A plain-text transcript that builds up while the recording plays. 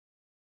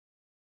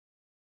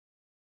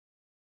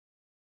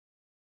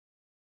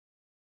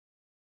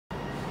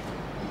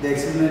The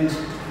experiment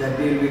that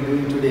we will be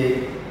doing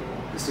today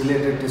is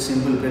related to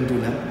simple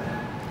pendulum.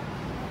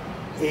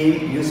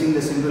 Using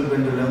the simple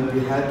pendulum, we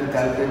have to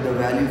calculate the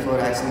value for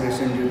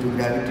acceleration due to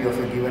gravity of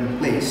a given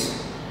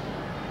place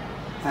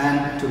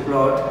and to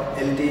plot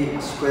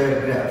LT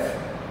square graph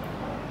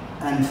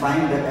and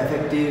find the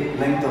effective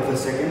length of a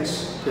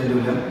second's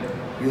pendulum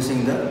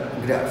using the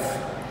graph.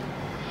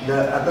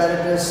 The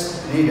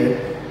apparatus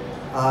needed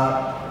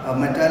are a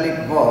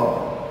metallic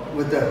bob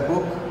with a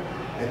hook,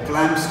 a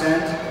clamp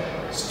stand,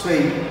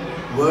 string,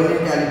 vernier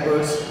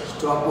calipers,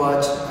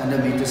 stopwatch and a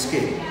meter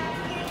scale.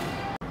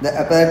 The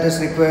apparatus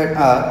required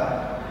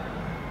are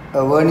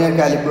a vernier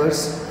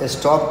calipers, a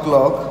stop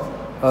clock,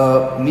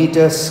 a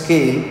meter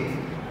scale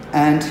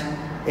and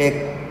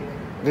a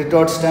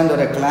retort stand or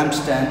a clamp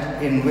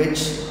stand in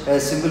which a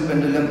simple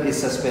pendulum is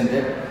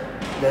suspended.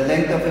 The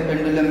length of a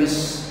pendulum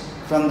is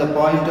from the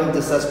point of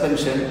the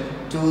suspension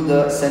to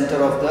the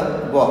center of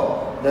the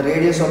bob. The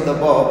radius of the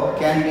bob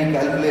can be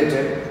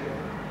calculated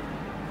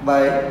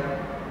by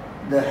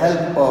the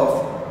help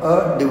of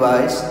a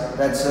device,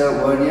 that's a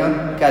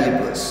vernier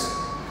calipers.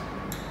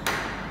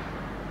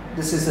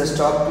 This is a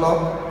stop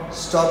clock.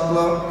 Stop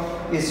clock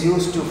is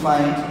used to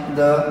find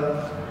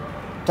the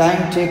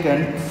time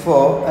taken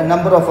for a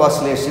number of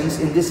oscillations.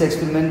 In this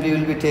experiment we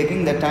will be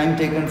taking the time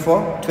taken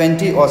for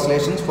 20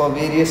 oscillations for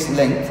various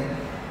length.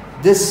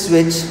 This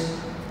switch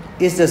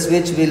is the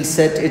switch will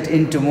set it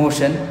into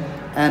motion,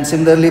 and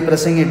similarly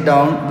pressing it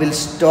down will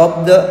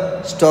stop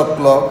the stop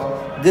clock.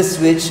 This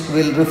switch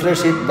will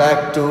refresh it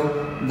back to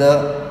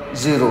the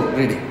zero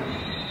reading.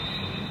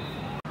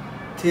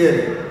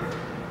 Theory.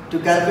 To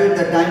calculate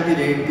the time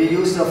period, we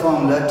use the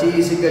formula T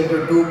is equal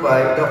to 2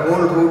 pi, the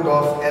whole root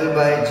of L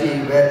by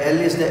G, where L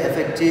is the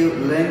effective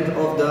length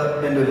of the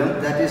pendulum,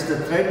 that is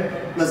the thread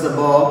plus the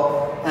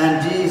bob,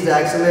 and G is the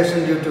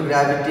acceleration due to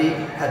gravity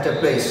at a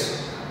place.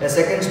 A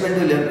second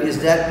pendulum is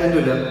that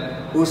pendulum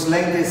whose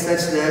length is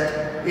such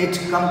that it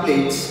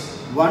completes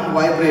one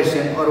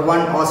vibration or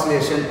one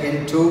oscillation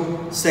in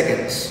 2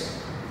 seconds.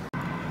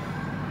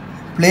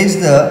 Place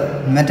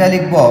the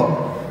metallic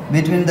bob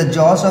between the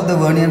jaws of the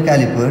vernier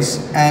calipers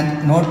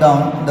and note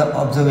down the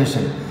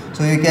observation.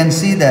 So you can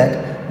see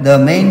that the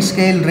main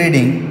scale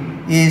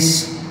reading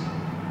is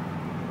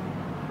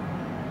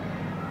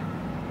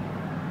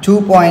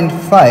 2.5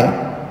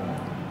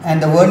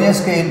 and the vernier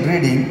scale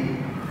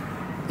reading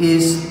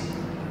is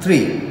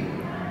 3.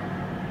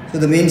 So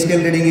the main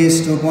scale reading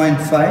is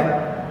 2.5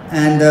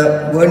 and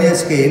the vernier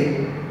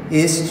scale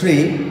is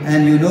 3,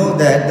 and you know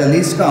that the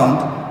least count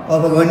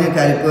of a vernier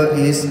caliper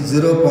is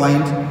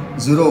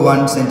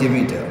 0.01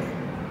 centimeter.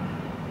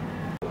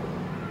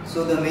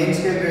 So the main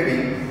scale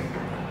reading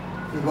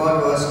we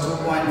got was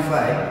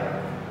 2.5.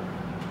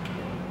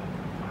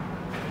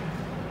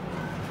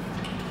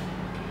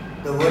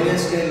 The vernier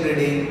scale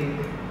reading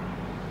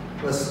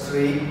was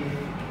 3.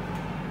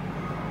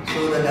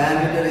 So the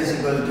diameter is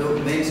equal to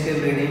main scale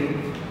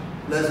reading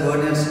plus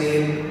vernier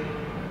scale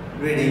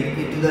reading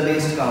into the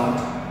least count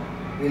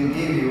will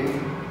give you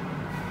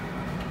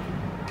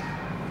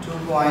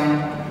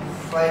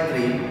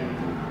 2.53.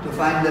 To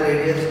find the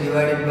radius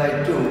divided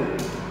by 2,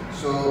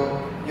 so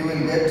you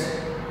will get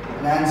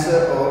an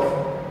answer of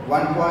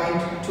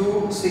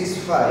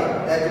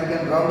 1.265, that you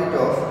can round it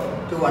off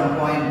to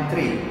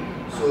 1.3.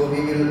 So we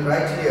will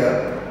write here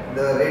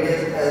the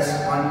radius as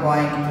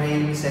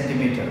 1.3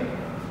 centimeter.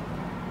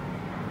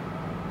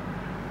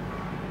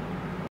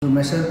 To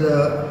measure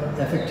the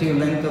effective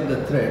length of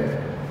the thread,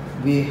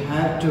 we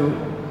have to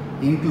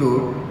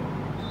include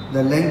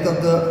the length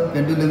of the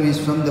pendulum is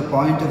from the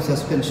point of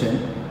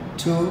suspension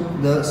to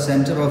the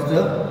center of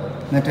the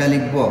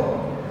metallic bob.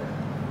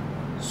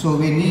 So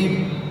we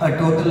need a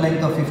total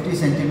length of 50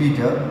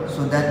 centimeter.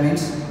 So that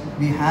means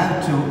we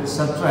have to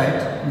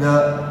subtract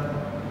the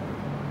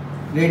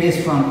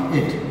radius from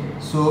it.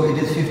 So it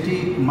is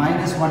 50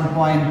 minus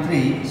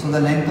 1.3. So the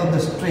length of the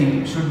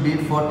string should be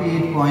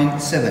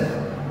 48.7.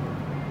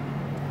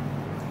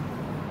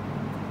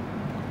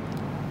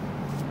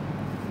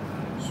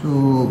 So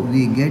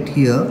we get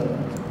here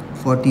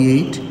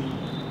 48,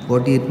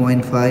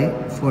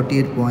 48.5,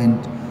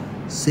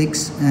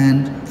 48.6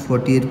 and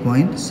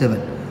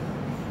 48.7.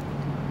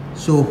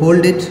 So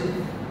hold it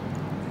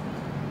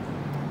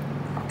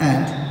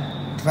and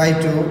try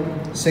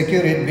to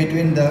secure it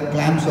between the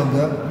clamps of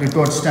the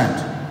retort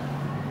stand.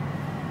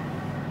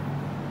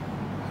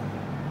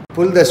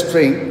 Pull the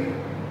string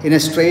in a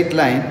straight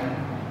line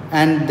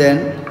and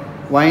then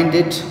wind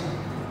it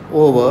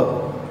over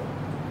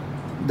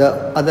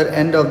the other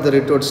end of the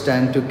retort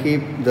stand to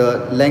keep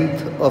the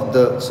length of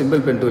the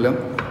simple pendulum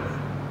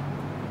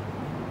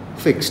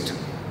fixed.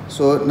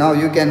 So now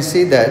you can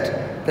see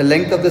that the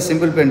length of the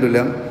simple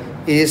pendulum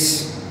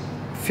is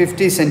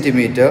 50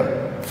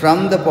 centimeter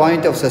from the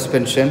point of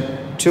suspension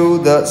to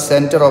the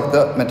center of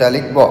the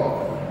metallic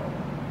bob.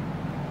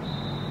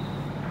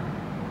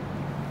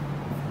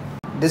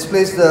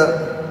 Displace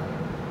the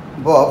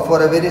bob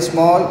for a very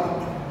small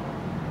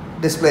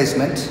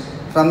displacement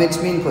from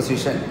its mean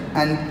position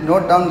and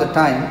note down the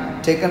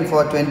time taken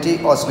for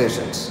 20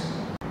 oscillations.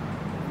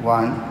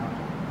 1,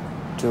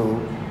 2,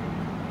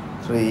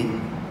 3,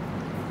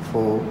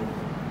 4,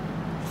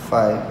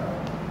 5,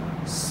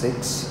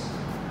 6,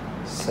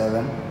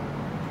 7,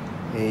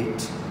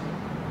 8,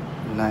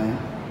 9,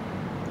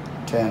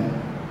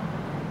 10,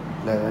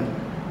 11,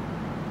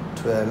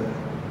 12,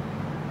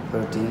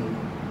 13,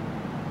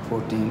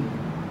 14,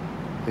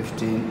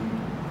 15,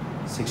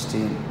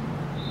 16,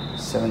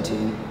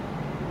 17,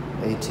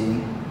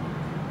 18,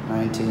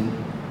 19,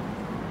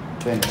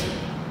 20.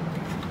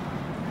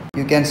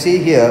 You can see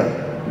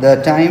here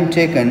the time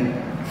taken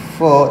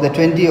for the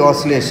 20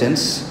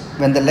 oscillations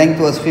when the length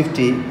was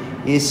 50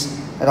 is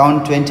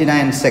around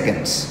 29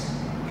 seconds.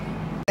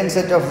 Second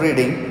set of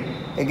reading,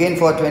 again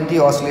for 20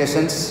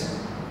 oscillations,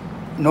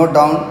 note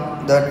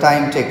down the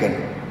time taken.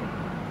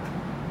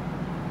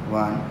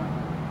 1,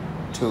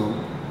 2,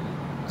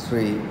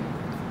 3,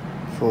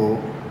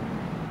 4,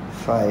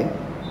 5,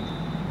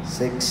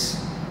 6,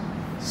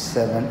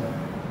 7,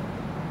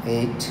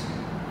 8,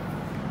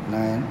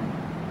 9,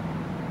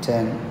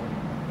 10,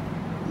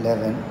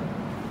 11,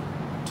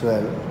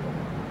 12,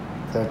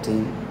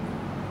 13,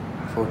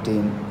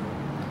 14,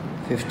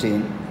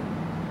 15,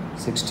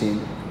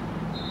 16,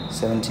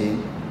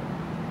 17,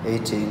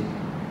 18,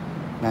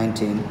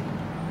 19,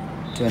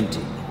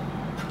 20.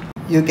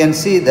 You can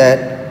see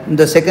that in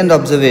the second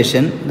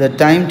observation, the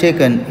time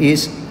taken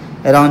is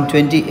around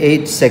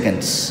 28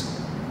 seconds.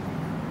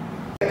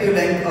 The effective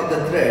length of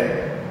the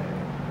thread,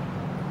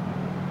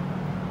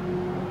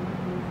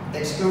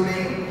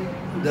 excluding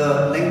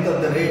the length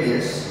of the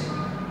radius,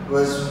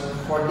 was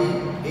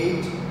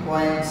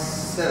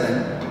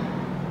 48.7.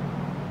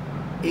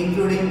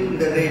 Including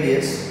the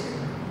radius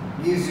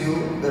gives you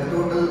the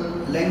total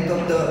length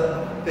of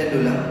the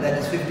pendulum, that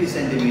is 50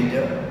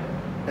 centimeter.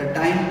 The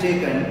time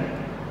taken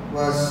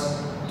was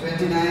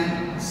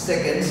 29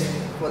 seconds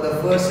for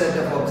the first set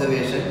of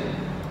observation,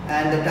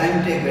 and the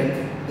time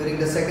taken during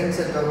the second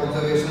set of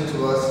observations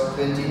was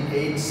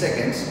 28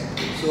 seconds.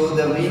 So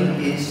the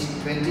mean is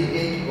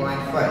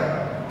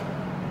 28.5.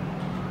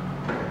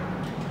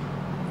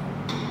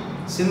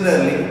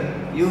 Similarly,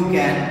 you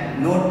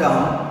can note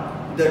down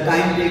the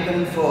time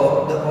taken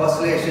for the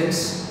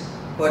oscillations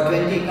for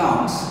 20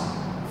 counts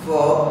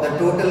for the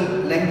total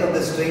length of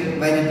the string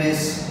when it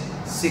is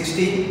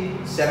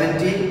 60,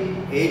 70,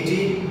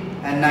 80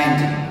 and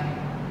 90.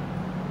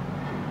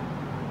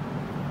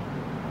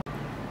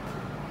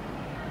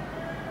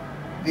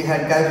 We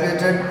had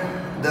calculated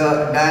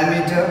the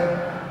diameter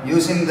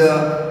using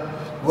the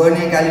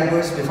vernier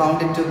calipers. We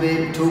found it to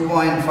be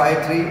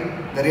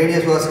 2.53. The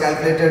radius was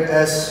calculated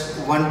as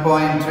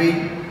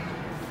 1.3.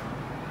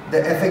 The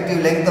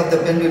effective length of the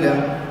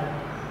pendulum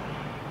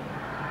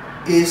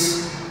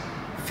is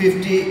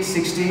 50,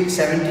 60,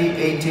 70,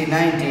 80,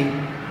 90.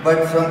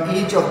 But from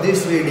each of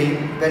this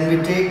reading, when we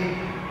take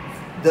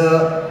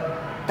the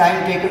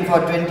time taken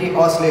for 20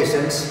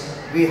 oscillations,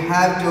 we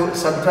have to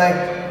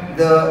subtract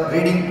the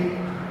reading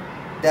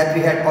that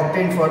we had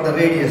obtained for the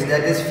radius,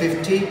 that is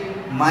 50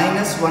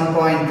 minus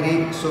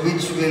 1.3, so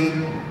which will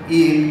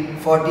yield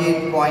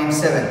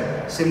 48.7.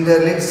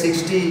 Similarly,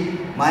 60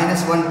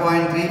 minus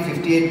 1.3,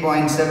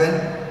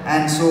 58.7,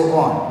 and so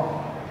on.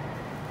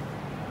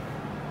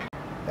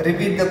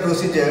 Repeat the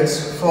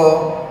procedures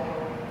for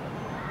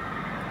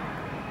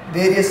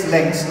various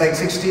lengths like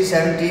 60,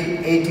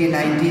 70, 80,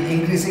 90,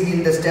 increasing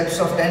in the steps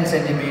of 10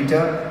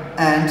 centimeter,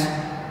 and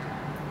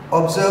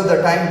observe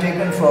the time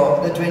taken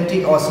for the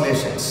 20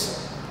 oscillations.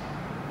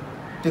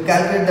 To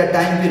calculate the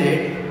time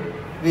period,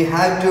 we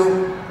have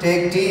to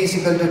take t is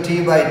equal to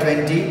t by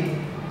 20.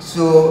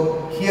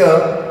 So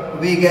here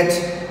we get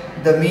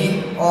the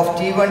mean of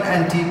T1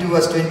 and T2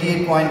 was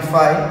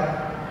 28.5.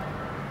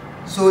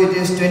 So it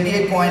is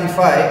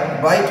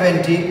 28.5 by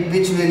 20,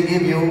 which will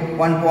give you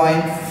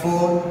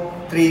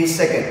 1.43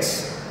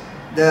 seconds.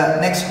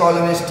 The next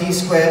column is T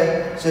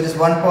square. So it is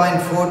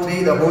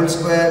 1.43, the whole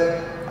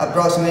square,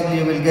 approximately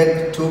you will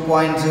get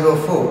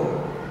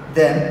 2.04.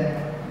 Then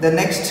the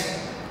next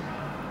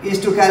is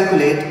to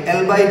calculate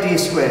L by T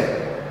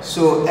square.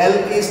 So L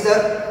is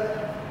the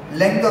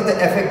length of the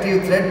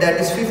effective thread, that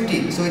is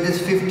 50. So it is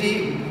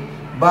 50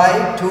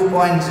 by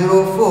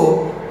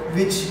 2.04,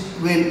 which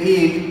will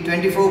yield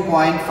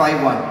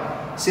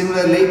 24.51.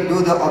 Similarly,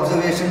 do the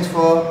calculations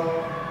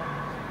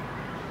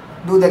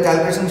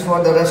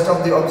for the rest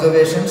of the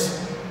observations,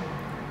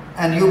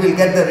 and you will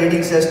get the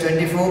readings as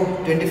 24,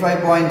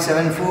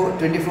 25.74,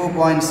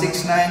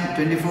 24.69,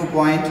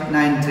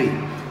 24.93.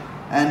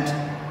 And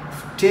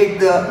take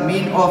the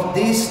mean of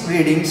these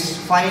readings,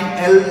 find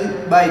L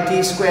by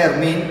T square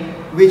mean,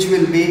 which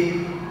will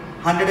be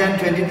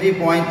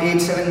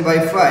 123.87 by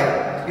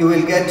 5. You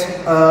will get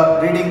a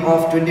reading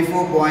of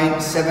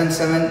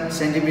 24.77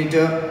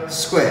 centimeter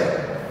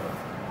square.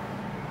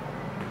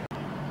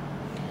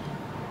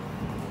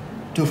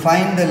 To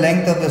find the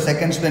length of the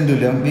second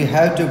pendulum, we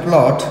have to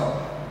plot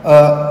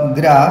a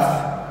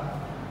graph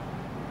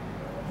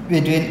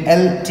between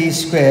L T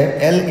square,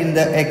 L in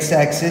the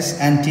x-axis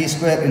and T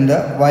square in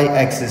the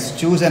y-axis.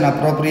 Choose an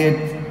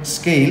appropriate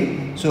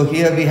scale. So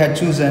here we had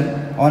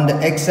chosen on the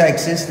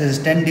x-axis, this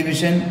is 10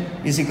 division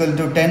is equal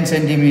to 10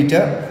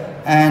 centimeter,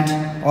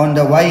 and on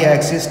the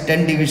y-axis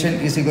 10 division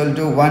is equal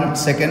to 1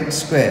 second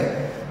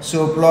square.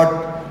 So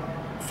plot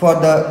for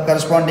the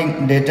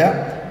corresponding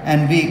data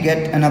and we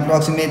get an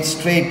approximate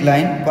straight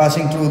line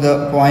passing through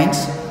the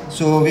points.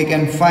 So we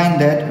can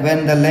find that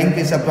when the length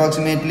is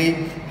approximately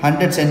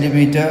 100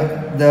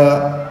 centimeter,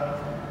 the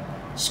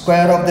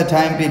square of the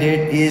time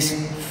period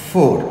is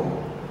 4.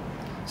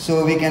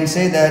 So we can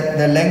say that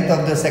the length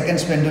of the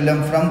seconds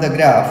pendulum from the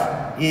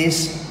graph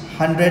is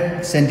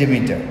 100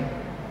 centimeter.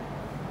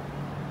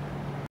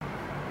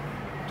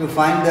 To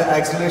find the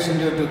acceleration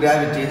due to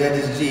gravity, that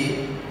is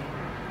g,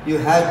 you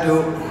have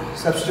to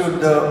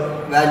substitute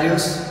the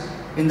values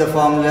in the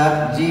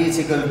formula. G is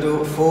equal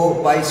to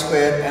 4 pi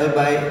square L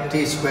by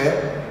t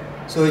square.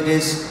 So it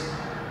is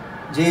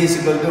G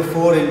is equal to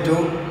 4 into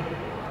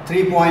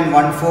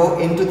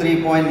 3.14 into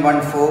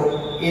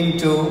 3.14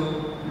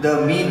 into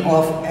the mean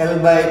of L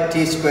by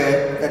t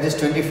square, that is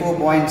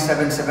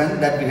 24.77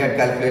 that we had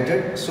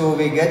calculated. So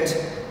we get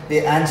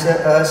the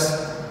answer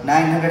as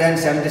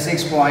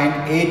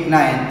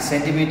 976.89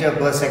 centimeter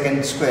per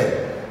second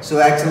square. So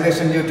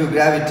acceleration due to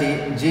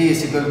gravity, g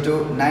is equal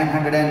to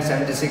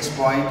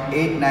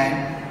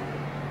 976.89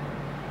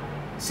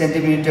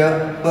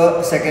 centimeter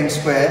per second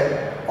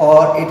square,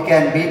 or it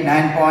can be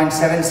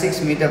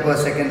 9.76 meter per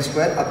second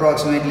square,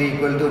 approximately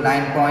equal to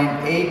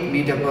 9.8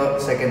 meter per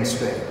second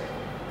square.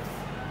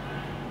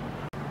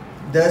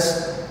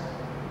 Thus,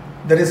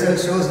 the result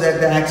shows that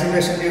the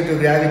acceleration due to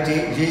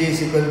gravity, g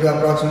is equal to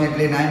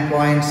approximately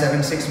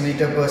 9.76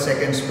 meter per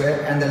second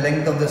square, and the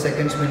length of the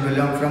seconds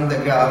pendulum from the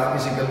graph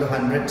is equal to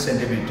 100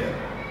 centimeter.